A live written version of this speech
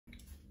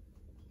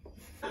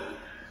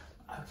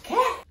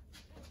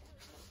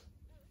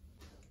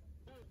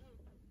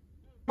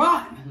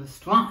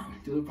This one.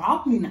 Do it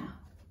properly now.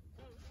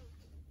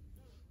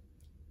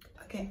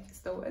 Okay, it's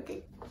still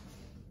working.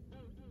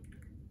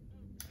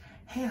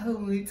 Hey,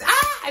 WholeMoods.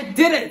 Ah, I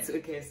did it!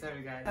 Okay,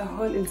 sorry guys. A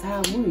whole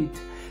entire mood.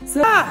 So,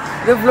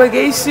 the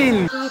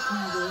vlogation.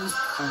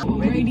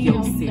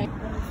 Radio.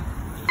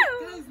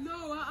 Guys,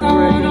 no,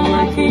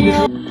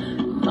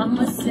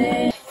 I'ma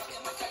say.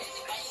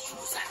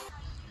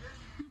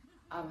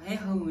 Hey,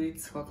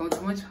 WholeMoods. Welcome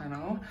to my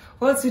channel.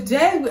 Well,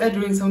 today we are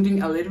doing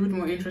something a little bit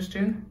more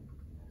interesting.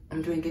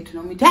 I'm doing get to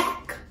know me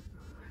tag.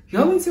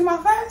 Y'all been seeing my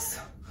face?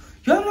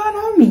 Y'all don't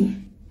know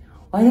me.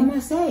 What am I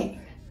saying?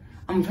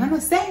 I'm trying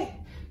to say,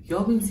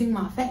 y'all been seeing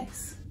my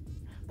face,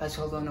 but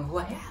y'all don't know who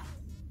I am.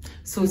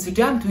 So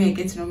today I'm doing a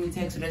get to know me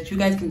tag so that you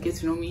guys can get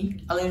to know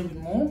me a little bit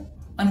more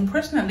on a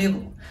personal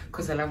level,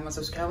 because I love my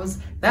subscribers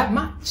that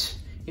much.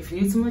 If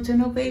you're new to my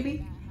channel,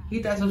 baby,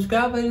 hit that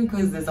subscribe button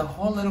because there's a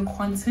whole lot of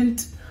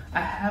content I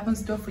have in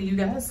store for you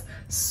guys.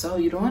 So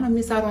you don't want to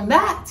miss out on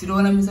that. You don't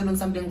want to miss out on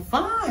something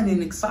fun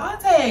and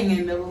exciting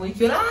and that will make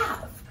you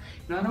laugh.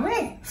 You know what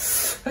I mean?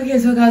 Okay,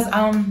 so guys,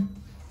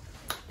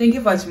 thank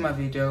you for watching my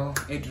video.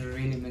 It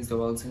really means the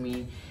world to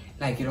me.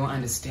 Like, you don't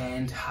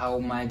understand how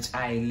much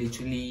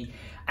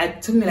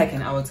it took me like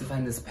an hour to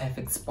find this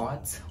perfect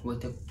spot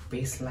with the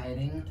base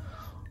lighting.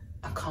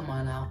 Come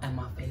on now, and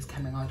my face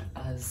coming out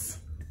as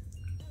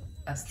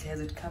clear as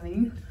it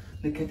coming.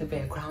 Look at the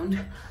background.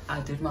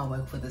 I did my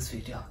work for this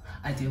video.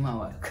 I did my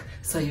work.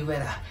 So you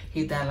better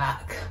hit that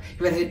like.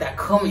 You better hit that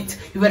comment.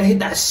 You better hit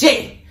that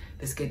share.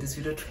 Let's get this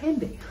video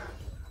trending.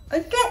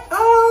 Okay.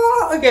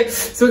 Oh, okay.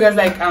 So guys,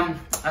 like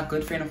a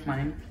good friend of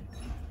mine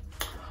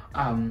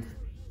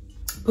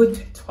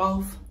put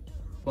 12,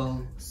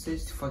 well,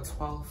 searched for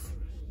 12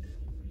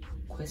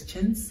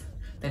 questions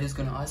that is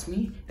gonna ask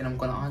me, that I'm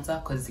gonna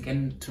answer because it's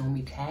again to know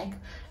me tag.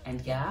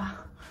 And yeah,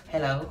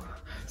 hello,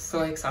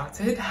 so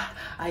excited.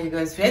 Are you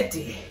guys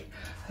ready?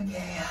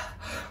 Okay,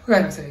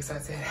 I'm so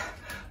excited.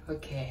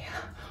 Okay,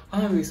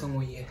 I'm gonna be so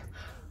weird.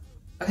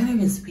 I can't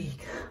even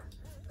speak,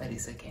 but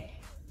it's okay.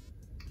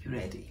 You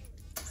ready?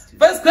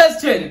 First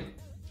question.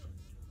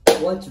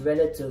 What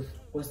relative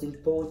was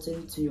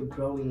important to you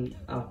growing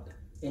up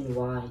and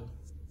why?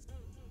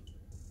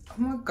 Oh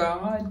my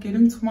god, get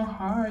into my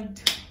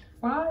heart.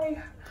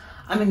 Why?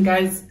 I mean,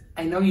 guys,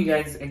 I know you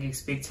guys are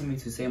expecting me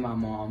to say my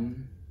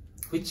mom,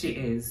 which she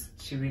is.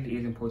 She really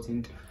is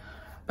important.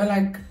 But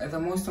like, the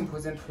most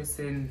important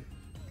person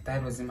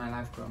that was in my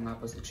life growing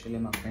up was actually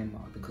my grandma,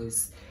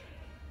 because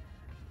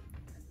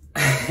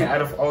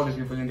out of all the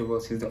people in the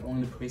world, she's the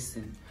only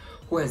person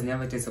who has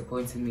never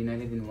disappointed me,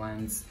 not even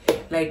once.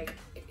 Like,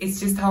 it's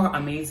just how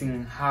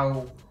amazing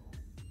how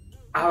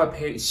our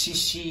parents,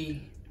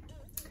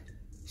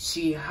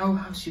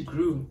 how she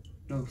grew.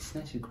 No, it's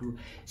not she grew.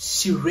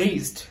 She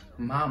raised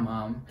my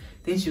mom,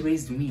 then she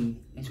raised me,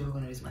 and she was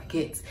gonna raise my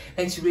kids.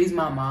 Then she raised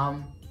my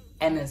mom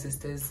and her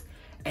sisters,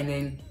 and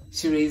then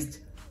she raised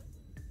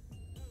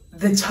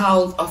the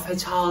child of her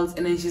child,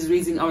 and then she's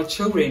raising our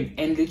children.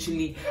 And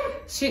literally,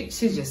 she's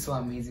just so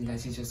amazing,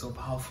 guys. She's just so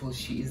powerful.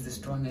 She is the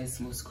strongest,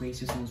 most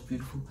gracious, most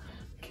beautiful,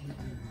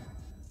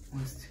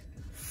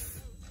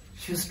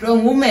 she's a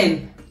strong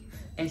woman,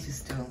 and she's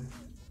still,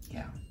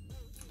 yeah,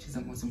 she's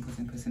the most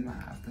important person in my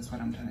life. That's what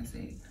I'm trying to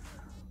say.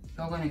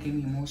 Y'all gonna get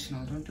me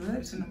emotional. Don't do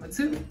that to number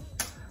 2.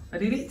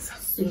 But it is.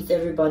 Since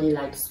everybody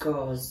likes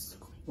cars,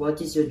 what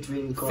is your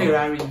dream car?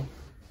 Ferrari.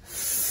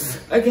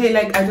 Okay,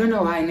 like, I don't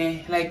know why,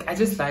 ne? Like, I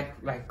just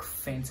like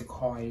fancy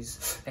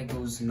cars, like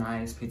those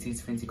nice, petite,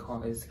 fancy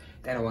cars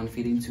that I won't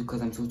fit into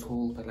because I'm too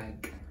tall. But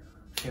like,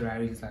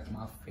 Ferrari is like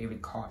my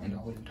favorite car in the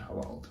whole entire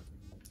world.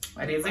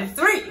 What is it?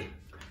 3.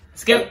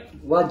 Let's go.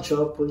 What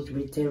job would you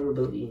be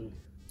terrible in?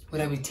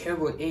 Would I be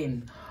terrible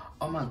in?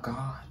 Oh my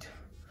god.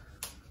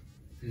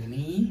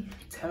 Me?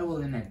 Terrible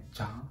in a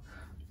job?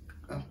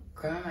 Oh,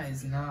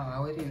 guys, no,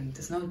 I wouldn't.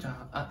 There's no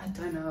job. I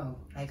don't know.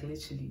 Like,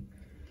 literally.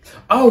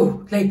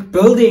 Oh, like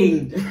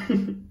building.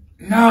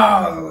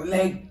 No,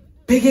 like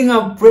picking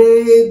up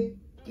bread.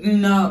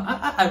 No,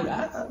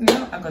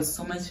 no, I got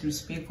so much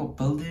respect for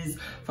builders,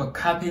 for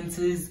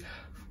carpenters.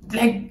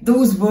 Like,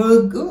 those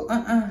work. Oh,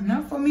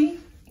 not for me.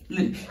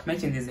 Look,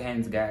 imagine these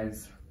hands,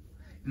 guys.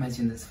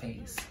 Imagine this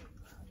face.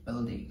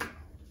 Building.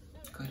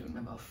 Go to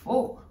number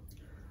 4.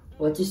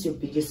 What is your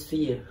biggest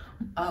fear?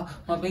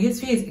 My biggest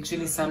fear is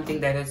actually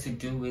something that has to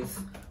do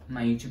with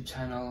my YouTube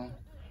channel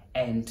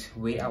and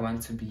where I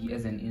want to be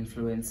as an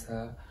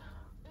influencer,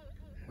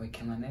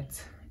 working on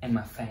it, and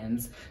my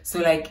fans. So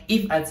like,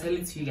 if I tell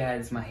it to you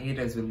guys, my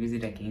haters will use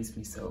it against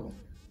me, so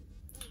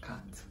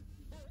can't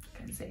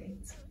say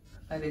it.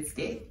 But it's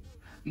there.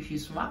 If you're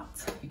smart,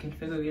 you can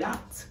figure it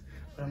out.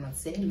 But I'm not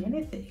saying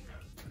anything.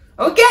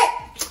 Okay,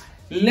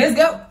 let's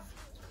go.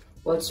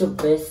 What's your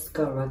best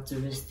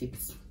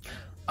characteristics?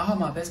 Oh,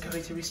 my best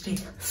characteristic.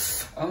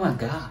 Oh my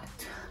god.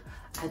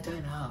 I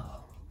don't know.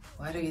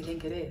 Why do you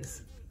think it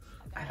is?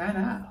 I don't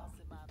know.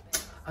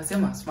 I'll say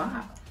my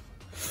smile.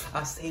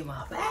 I'll say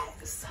my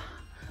face.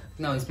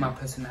 No, it's my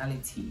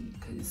personality,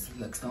 because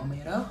looks don't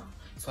matter.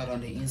 It's right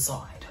on the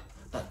inside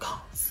that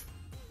counts.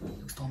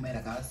 Looks don't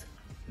matter, guys.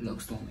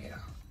 Looks don't matter.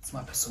 It's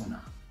my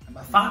persona.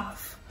 Number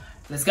 5.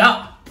 Let's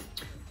go.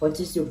 What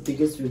is your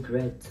biggest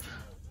regret?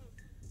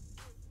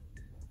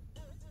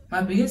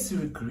 My biggest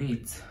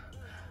regret.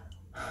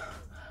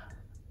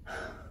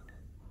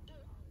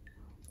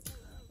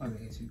 My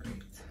biggest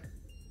regret.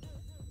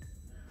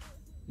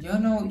 You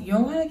know, you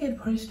wanna get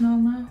personal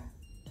now?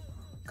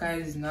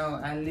 Guys, no,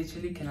 I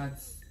literally cannot.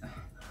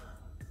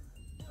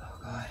 Oh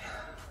God.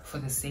 For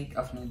the sake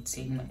of not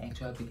saying my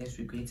actual biggest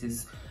regrets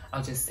is,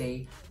 I'll just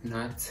say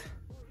not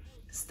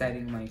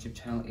starting my YouTube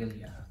channel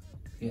earlier.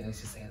 Yeah,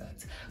 let's just say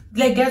that.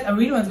 Like, guys, I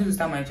really wanted to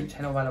start my YouTube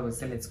channel while I was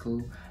still at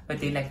school,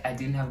 but then like I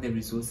didn't have the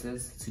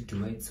resources to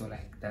do it. So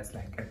like that's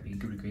like a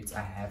big regret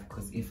I have,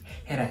 because if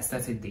had I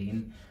started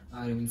then, I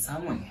would have been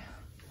somewhere.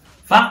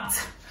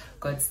 But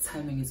God's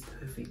timing is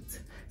perfect.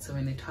 So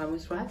when the time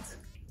is right,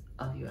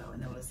 I'll be out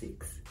when I was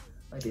 6.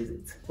 What is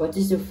it? What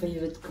is your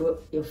favorite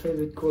quote? My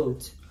favorite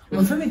quote?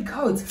 My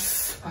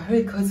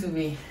favorite quote to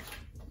me,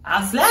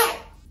 I slay!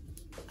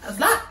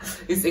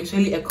 It's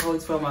actually a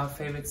quote from my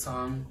favorite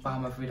song by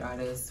my favorite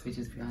artist, which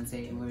is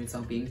Beyonce, my favorite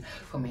song being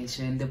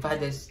Formation. The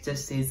part that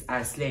just says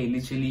I slay,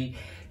 literally,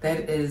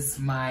 that is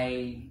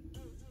my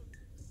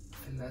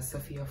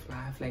philosophy of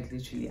life. Like,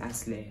 literally, I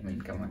slay. I mean,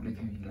 come on, look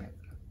at me, like,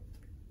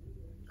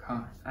 come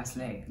on, I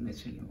slay,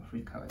 literally, my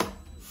favorite quote.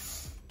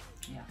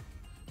 Yeah.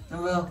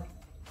 Number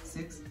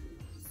 6?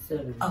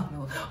 7. Oh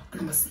no,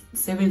 number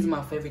 7 is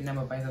my favorite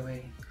number, by the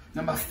way.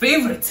 Number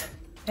favorite.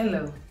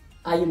 Hello.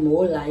 Are you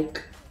more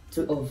like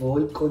to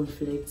avoid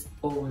conflict,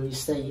 or will you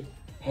say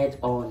head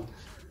on?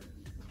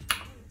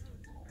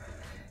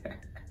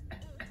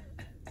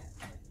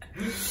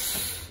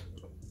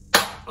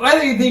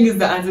 What do you think is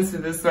the answer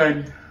to this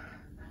one?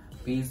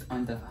 Based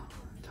on the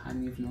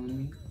time you've known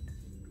me.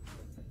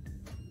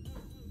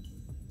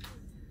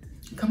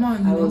 Come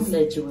on, I will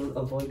say you will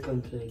avoid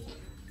conflict.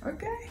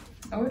 Okay,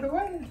 I would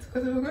avoid it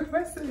because I'm a good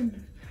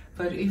person.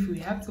 But if we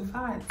have to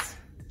fight,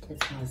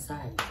 catch me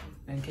outside.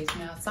 Then catch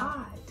me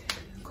outside,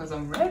 because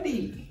I'm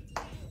ready.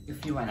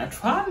 If you wanna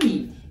try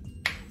me,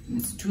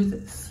 let's do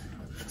this.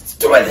 Let's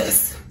do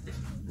this.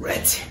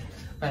 Ready.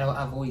 But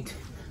I'll avoid,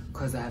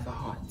 because I have a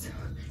heart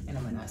and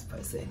I'm a nice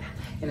person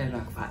and I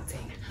like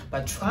fighting.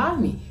 But try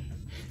me.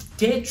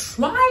 Dare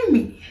try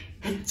me.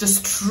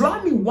 Just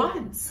try me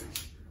once.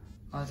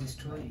 I'll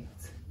destroy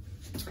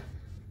it.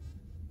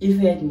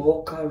 If you had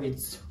more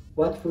courage,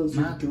 what will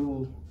you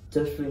do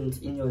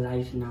different in your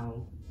life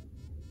now?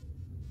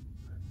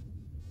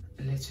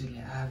 Literally,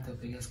 I have the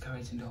biggest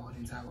courage in the whole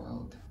entire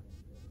world.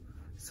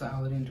 So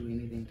I wouldn't do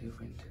anything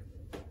different.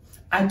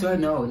 I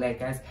don't know, like,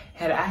 guys,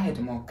 had I had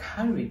more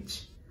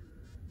courage,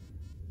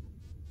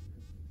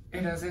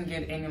 it doesn't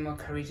get any more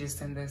courageous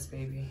than this,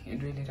 baby.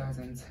 It really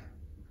doesn't.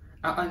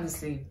 I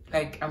honestly,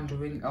 like, I'm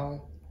doing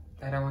all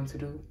that I want to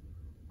do,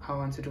 how I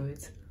want to do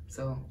it.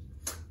 So,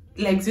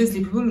 like,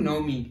 seriously, people who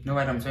know me know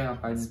what I'm talking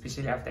about,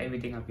 especially after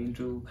everything I've been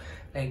through.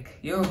 Like,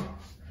 yo,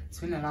 it's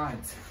been a lot.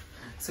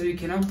 So you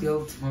cannot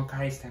build more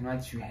courage than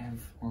what you have,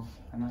 or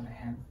than what I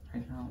have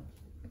right now.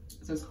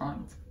 It's just hard.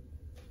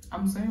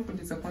 I'm sorry for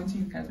disappointing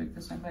you guys with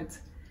this one, but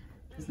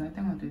there's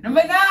nothing I'll do.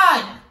 Number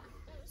 9!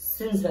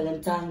 Since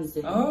Valentine's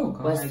Day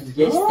was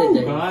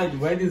yesterday. Oh God,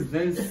 what is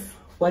this?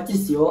 What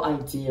is your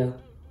idea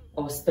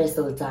of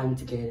special time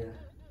together?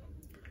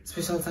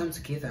 Special time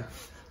together.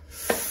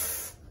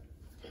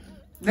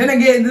 Then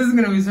again, this is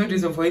gonna be so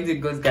disappointing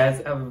because,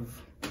 guys, don't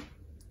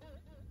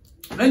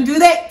do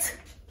that.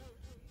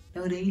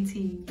 No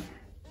dating,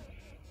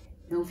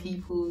 no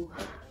people,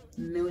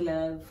 no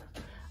love.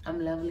 I'm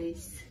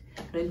loveless.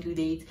 Don't do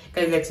dates.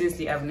 Guys, like,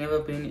 seriously, I've never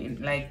been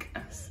in, like,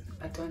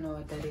 I don't know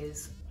what that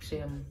is.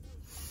 Shame.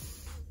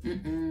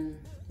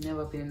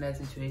 Never been in that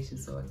situation,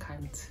 so I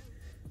can't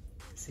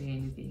say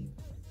anything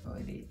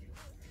about it.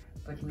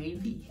 But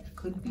maybe it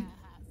could be.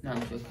 No,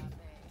 I'm joking.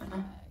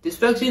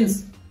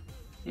 Distractions.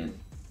 Yeah.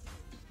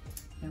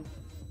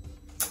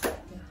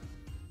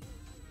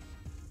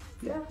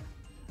 Yeah.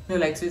 No,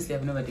 like, seriously,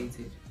 I've never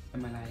dated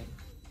in my life.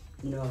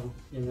 No,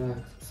 you're not.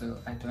 So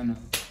I don't know.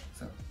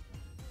 So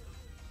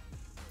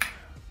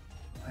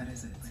what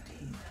is it?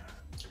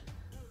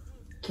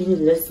 Can you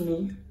list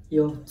me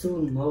your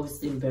 2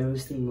 most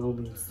embarrassing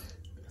moments?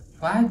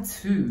 Why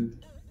 2?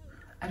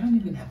 I don't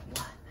even have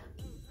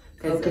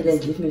 1. Okay, then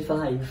give me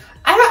 5.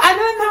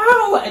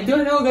 I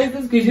don't know, guys.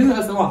 These questions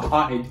are so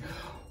hard.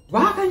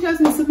 Why can't you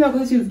ask me simple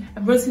questions?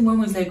 Embarrassing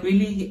moments, like,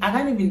 really, I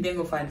can't even think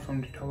of one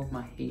from the top of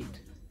my head.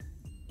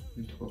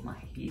 From the top of my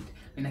head.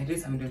 I mean, I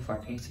did something for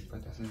attention,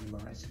 but that's not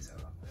embarrassing, so.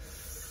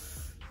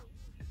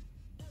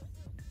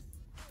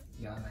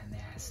 Y'all are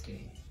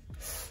nasty.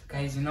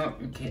 Guys, you know,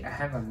 okay, I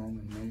have a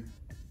moment, man.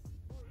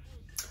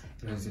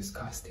 It was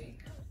disgusting.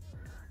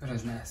 It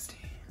was nasty.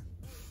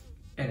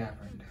 It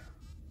happened.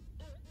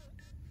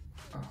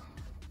 Oh,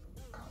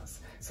 gosh.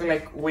 So,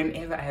 like,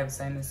 whenever I have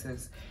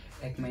sinuses,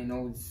 like, my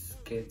nose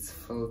gets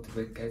filled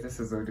with, guys, this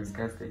is so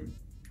disgusting.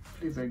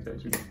 Please don't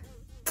judge me.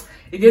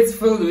 It gets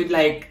filled with,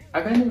 like,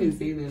 I can't even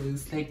say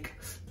this, like,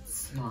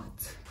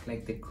 snot.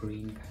 Like the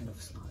green kind of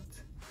snot.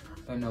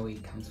 I don't know where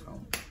it comes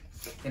from.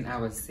 And I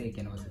was sick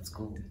and I was at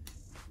school.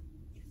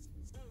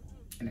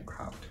 In a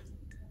crowd.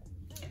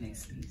 and I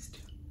sneezed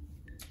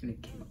and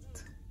it came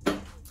out.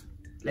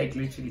 Like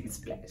literally it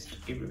splashed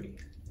everywhere.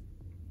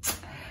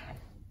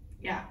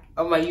 Yeah,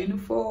 on my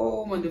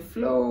uniform, on the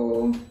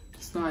floor.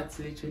 It's not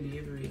literally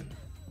everywhere.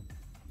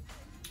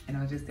 And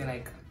I was just there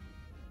like,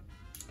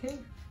 okay.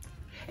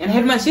 And I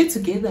had my shit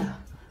together.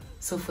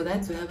 So for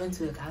that to happen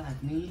to a guy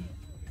like me,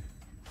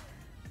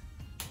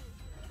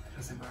 it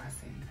was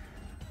embarrassing.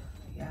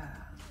 Yeah,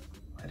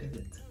 what is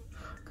it?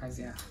 Guys,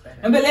 yeah.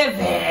 Number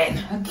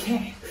 11.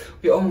 Okay,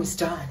 we're almost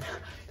done.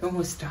 We're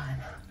almost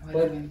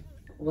done.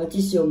 What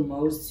is your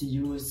most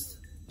used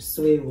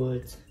swear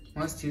word?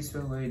 Most used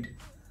swear word?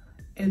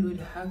 It would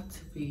have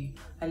to be,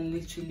 I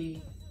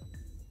literally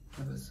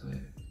never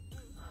swear.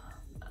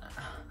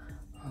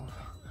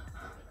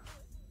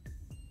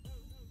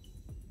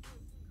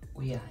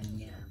 Yeah.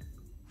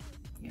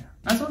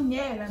 That's on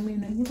yeah, I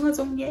mean, it's not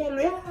on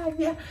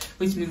yeah.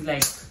 Which means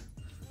like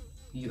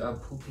you are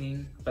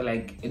pooping, but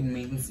like it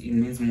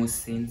means more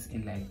sense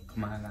in like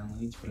my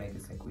language, but like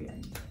it's like we are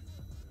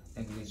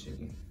like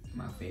literally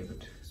my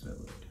favorite swear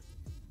word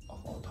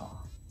of all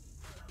time.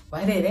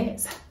 What it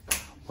is?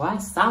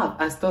 What's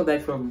up? I stole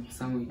that from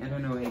somewhere. I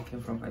don't know where it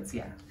came from, but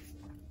yeah.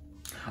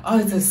 Oh,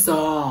 it's a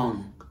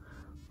song.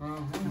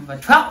 Number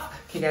 12.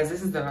 Okay, guys,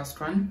 this is the last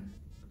one.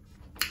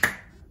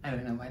 I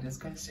don't know what it's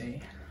gonna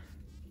say.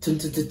 Dun,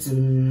 dun, dun,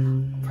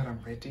 dun. But I'm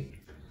ready.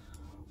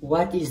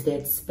 What is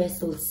that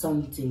special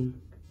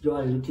something you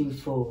are looking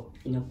for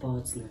in a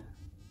partner?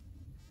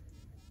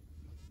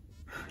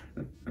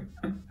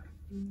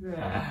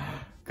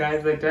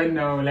 Guys, I don't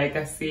know. Like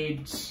I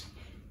said,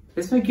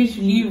 let's make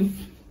you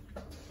leave.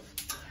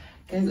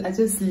 Guys, I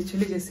just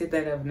literally just said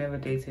that I've never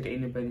dated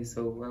anybody,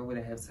 so why would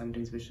I have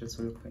something special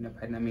to look for in a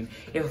partner? I mean,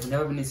 if I've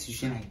never been in a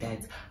situation like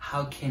that,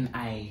 how can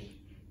I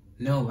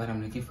know what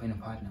I'm looking for in a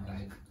partner?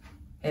 Like,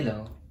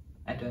 hello,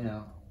 I don't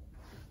know.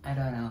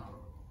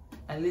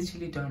 I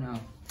literally don't know.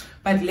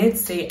 But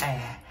let's say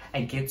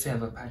I get to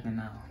have a partner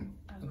now,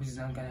 which is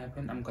not gonna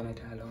happen. I'm gonna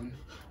die alone.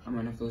 I'm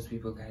one of those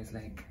people, guys.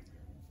 Like,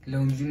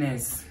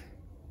 loneliness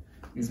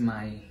is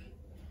my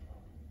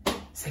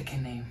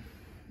second name,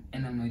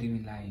 and I'm not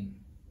even lying.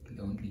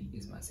 Lonely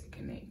is my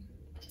second name.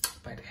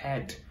 But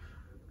had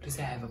to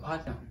say I have a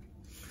partner.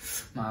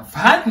 My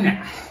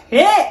partner.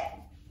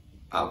 Hey!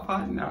 My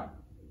partner.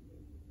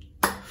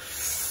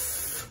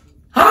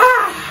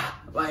 Ah!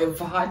 My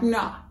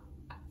partner.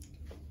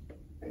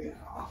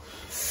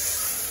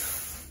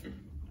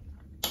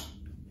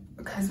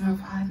 Because my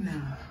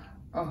partner.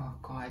 Oh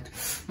God.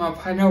 My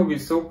partner will be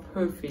so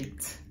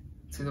perfect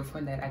to the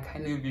point that I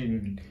can't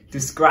even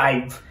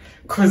describe.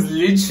 Because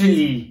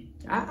literally.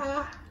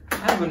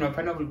 I don't know if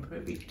I know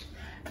perfect.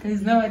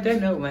 Guys, no, I don't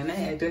know, man.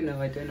 I don't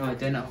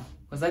know.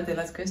 Was that the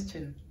last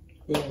question?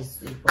 Yes,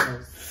 it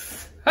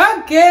was.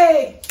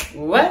 Okay,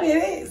 what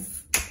it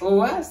is?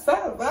 What's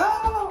up?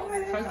 Oh,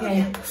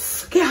 okay,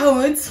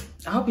 WholeMoods.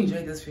 I hope you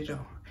enjoyed this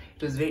video.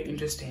 It was very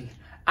interesting.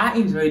 I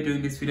enjoyed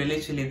doing this video.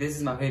 Literally, this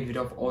is my favorite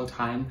video of all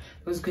time.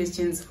 Those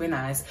questions were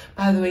nice.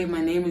 By the way,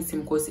 my name is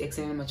Timkosi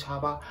XN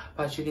Machaba,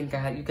 but you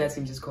guys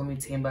can just call me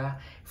Timba.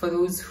 For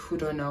those who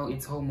don't know,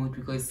 it's WholeMood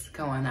because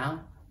come on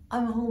now.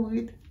 I'm a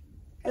WholeMood.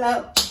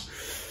 Hello.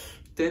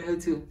 Don't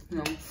have to.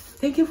 No.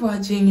 Thank you for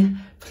watching.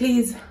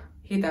 Please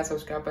hit that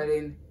subscribe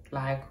button,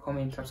 like,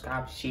 comment,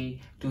 subscribe, share,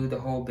 do the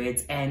whole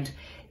bits. And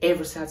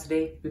every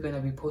Saturday we're gonna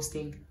be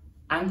posting.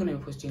 I'm gonna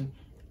be posting.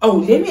 Oh,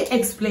 let me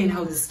explain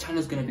how this channel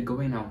is gonna be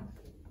going now.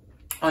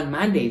 On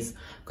Mondays,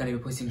 I'm gonna be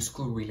posting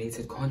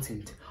school-related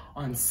content.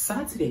 On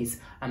Saturdays,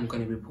 I'm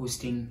gonna be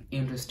posting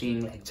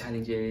interesting like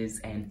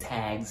challenges and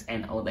tags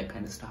and all that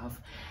kind of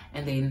stuff.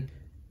 And then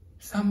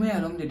somewhere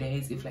along the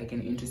days, if like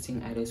an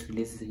interesting artist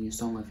releases a new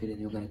song of it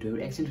and you're gonna do a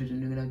reaction to it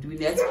and you're gonna do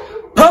that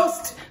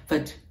post.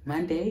 But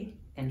Monday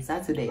and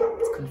Saturday,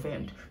 it's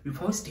confirmed. We're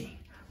posting.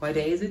 What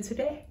day is it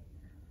today?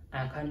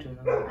 I can't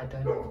remember. I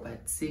don't know.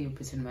 But see you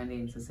between Monday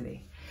and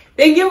Saturday.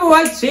 Thank you for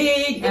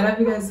watching. I love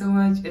you guys so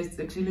much. It's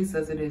actually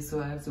Saturday,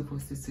 so I have to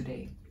post this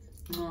today.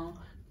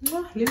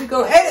 Let me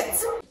go edit.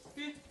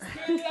 Good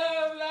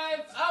love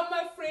life. I'm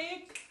a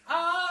freak.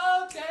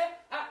 All day,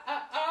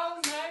 all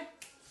night.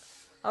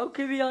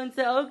 Okay,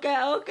 Beyonce. Okay.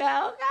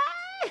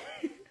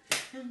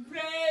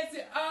 Praise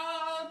it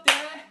all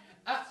day,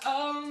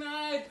 all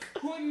night.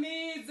 Who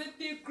needs a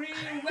degree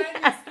when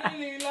it's